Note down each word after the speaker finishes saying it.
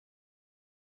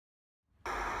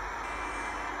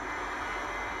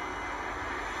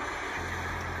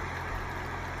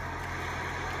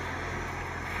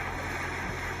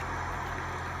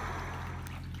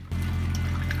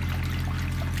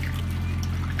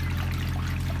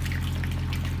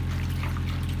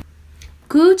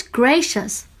Good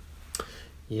gracious.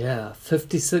 Yeah,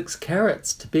 56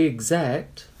 carats to be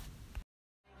exact.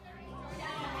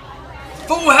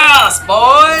 Full house,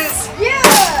 boys!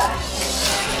 Yeah!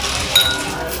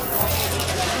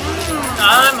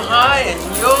 I'm high and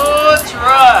you're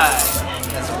dry.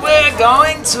 'Cause we're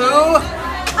going to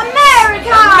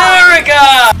America! America!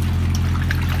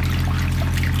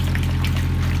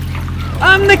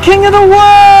 I'm the king of the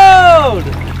world!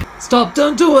 Stop,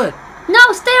 don't do it!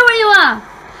 No, stay where you are.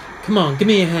 Come on, give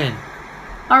me a hand.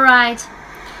 All right.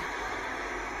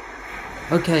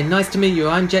 Okay, nice to meet you.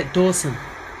 I'm Jack Dawson.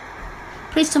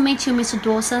 Pleased to meet you, Mr.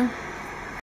 Dawson.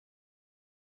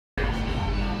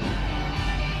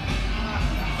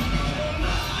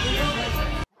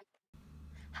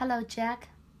 Hello, Jack.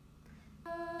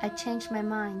 I changed my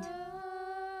mind.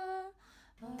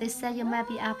 They said you might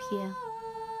be up here.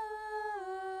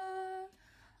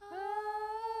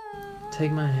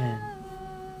 Take my hand.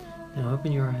 Now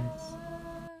open your eyes.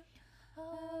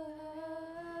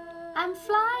 I'm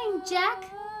flying, Jack.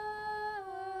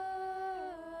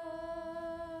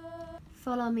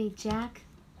 Follow me, Jack.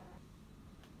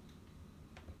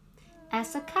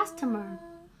 As a customer,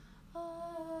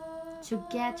 to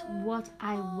get what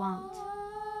I want.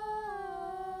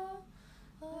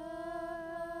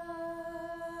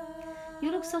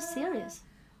 You look so serious.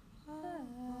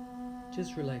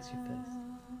 Just relax your face.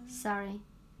 Sorry,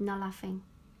 not laughing.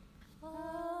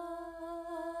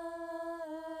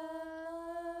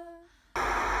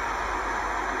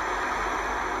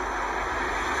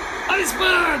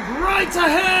 Iceberg! Right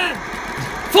ahead!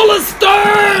 Full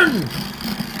astern!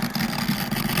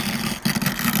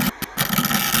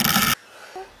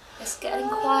 It's getting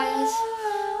quiet.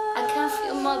 I can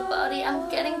feel my body. I'm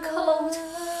getting cold.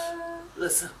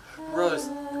 Listen, Rose,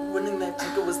 winning that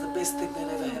ticket was the best thing that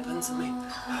ever happened to me.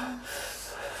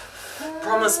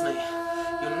 Promise me,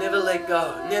 you'll never let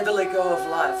go of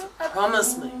life.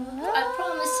 Promise me. I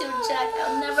promise you, Jack,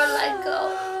 I'll never let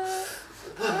go.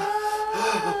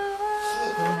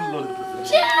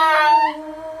 Jack!